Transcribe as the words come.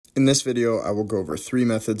In this video, I will go over 3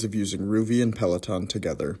 methods of using Rouvy and Peloton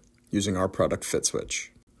together using our product Fitswitch.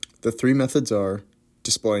 The 3 methods are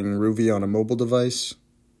displaying Rouvy on a mobile device,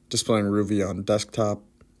 displaying Rouvy on desktop,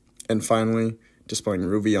 and finally, displaying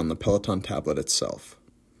Rouvy on the Peloton tablet itself.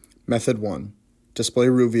 Method 1. Display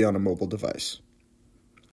Rouvy on a mobile device.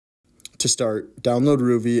 To start, download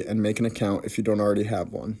Rouvy and make an account if you don't already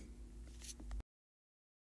have one.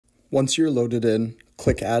 Once you're loaded in,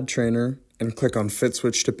 click Add Trainer and click on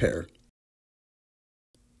Fitswitch to pair.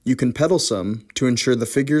 You can pedal some to ensure the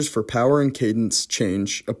figures for power and cadence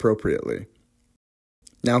change appropriately.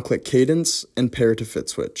 Now click Cadence and pair to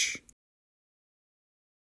Fitswitch.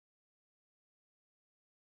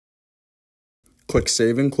 Click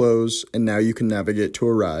Save and Close, and now you can navigate to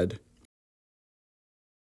a ride.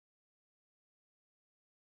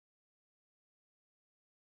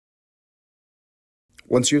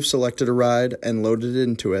 Once you've selected a ride and loaded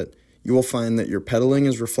into it, you will find that your pedaling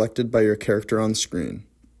is reflected by your character on screen.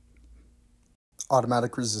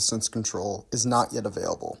 Automatic resistance control is not yet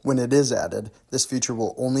available. When it is added, this feature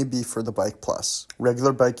will only be for the Bike Plus.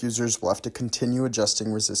 Regular bike users will have to continue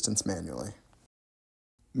adjusting resistance manually.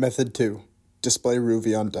 Method 2. Display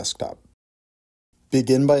Rouvy on desktop.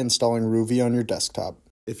 Begin by installing Rouvy on your desktop.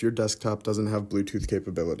 If your desktop doesn't have Bluetooth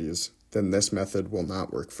capabilities, then this method will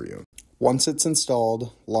not work for you. Once it's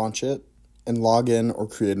installed, launch it, and log in or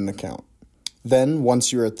create an account. Then,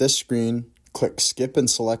 once you're at this screen, click Skip and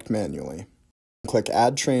select manually. Click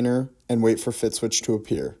Add Trainer and wait for Fitswitch to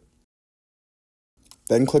appear.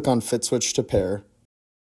 Then click on Fitswitch to pair.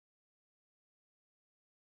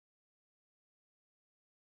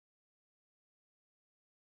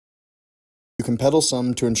 You can pedal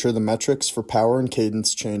some to ensure the metrics for power and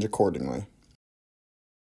cadence change accordingly.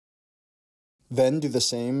 Then do the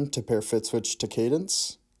same to pair Fitswitch to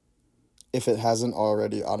cadence, if it hasn't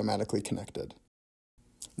already automatically connected.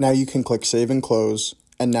 Now you can click Save and Close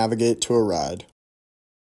and navigate to a ride.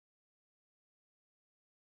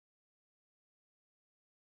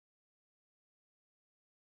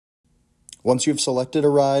 Once you've selected a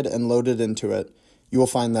ride and loaded into it, you will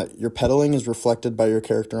find that your pedaling is reflected by your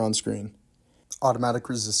character on screen. Automatic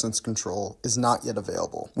resistance control is not yet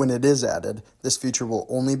available. When it is added, this feature will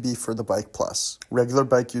only be for the Bike Plus. Regular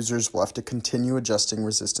bike users will have to continue adjusting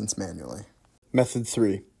resistance manually. Method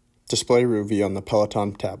 3. Display Rouvy on the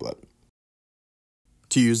Peloton tablet.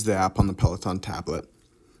 To use the app on the Peloton tablet,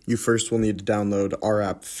 you first will need to download our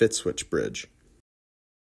app Fitswitch Bridge.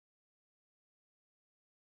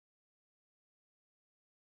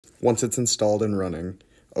 Once it's installed and running,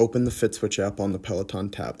 open the Fitswitch app on the Peloton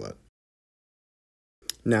tablet.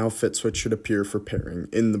 Now Fitswitch should appear for pairing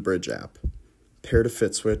in the Bridge app. Pair to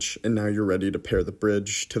Fitswitch, and now you're ready to pair the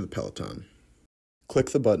Bridge to the Peloton.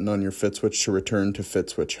 Click the button on your Fitswitch to return to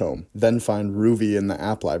Fitswitch Home. Then find Rouvy in the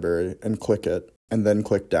app library and click it, and then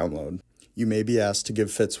click Download. You may be asked to give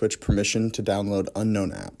Fitswitch permission to download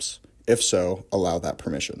unknown apps. If so, allow that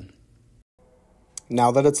permission.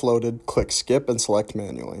 Now that it's loaded, click Skip and select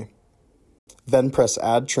manually. Then press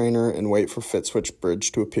Add Trainer and wait for Fitswitch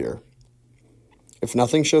Bridge to appear. If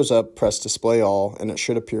nothing shows up, press Display All and it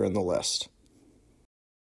should appear in the list.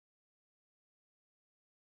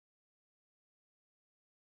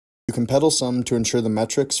 You can pedal some to ensure the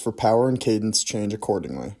metrics for power and cadence change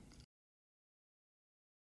accordingly.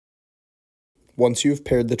 Once you've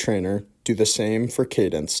paired the trainer, do the same for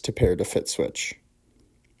cadence to pair to Fitswitch.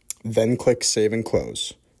 Then click Save and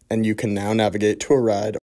Close, and you can now navigate to a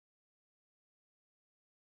ride.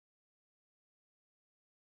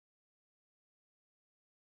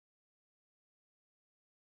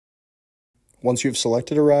 Once you've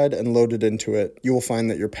selected a ride and loaded into it, you will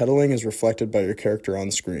find that your pedaling is reflected by your character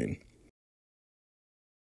on screen.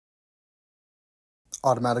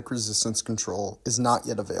 Automatic resistance control is not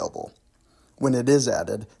yet available. When it is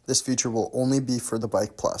added, this feature will only be for the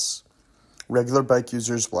Bike Plus. Regular bike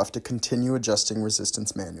users will have to continue adjusting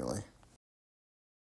resistance manually.